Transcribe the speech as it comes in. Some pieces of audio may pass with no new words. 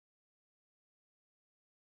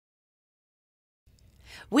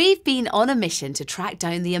We've been on a mission to track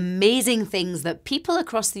down the amazing things that people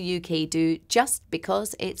across the UK do just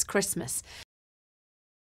because it's Christmas.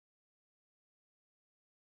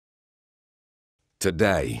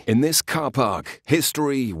 Today, in this car park,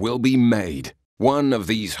 history will be made. One of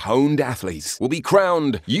these honed athletes will be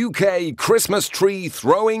crowned UK Christmas tree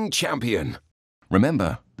throwing champion.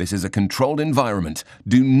 Remember, this is a controlled environment.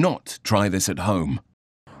 Do not try this at home.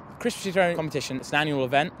 Christmas tree throwing competition, it's an annual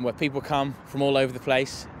event where people come from all over the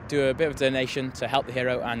place, do a bit of a donation to help the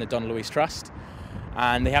hero and the Donna Louise Trust.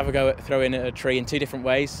 And they have a go at throwing a tree in two different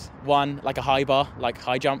ways. One like a high bar, like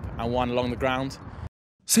high jump, and one along the ground.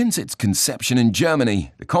 Since its conception in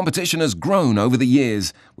Germany, the competition has grown over the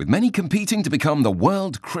years, with many competing to become the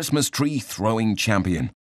world Christmas tree throwing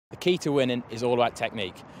champion. The key to winning is all about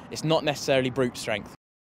technique. It's not necessarily brute strength.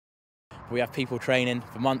 We have people training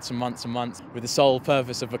for months and months and months with the sole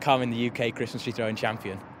purpose of becoming the UK Christmas tree throwing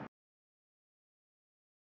champion.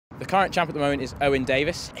 The current champ at the moment is Owen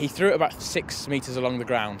Davis. He threw it about 6 metres along the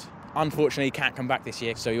ground. Unfortunately, he can't come back this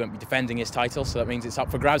year, so he won't be defending his title, so that means it's up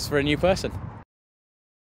for grabs for a new person.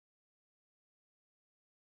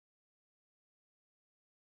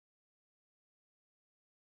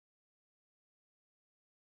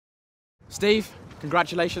 Steve,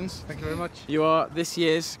 congratulations. Thank you very much. You are this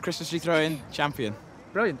year's Christmas tree throwing champion.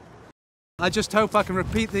 Brilliant. I just hope I can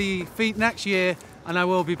repeat the feat next year and I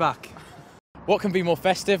will be back. What can be more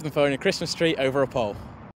festive than throwing a Christmas tree over a pole?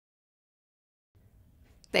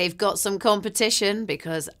 They've got some competition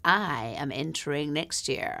because I am entering next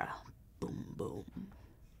year. Boom, boom.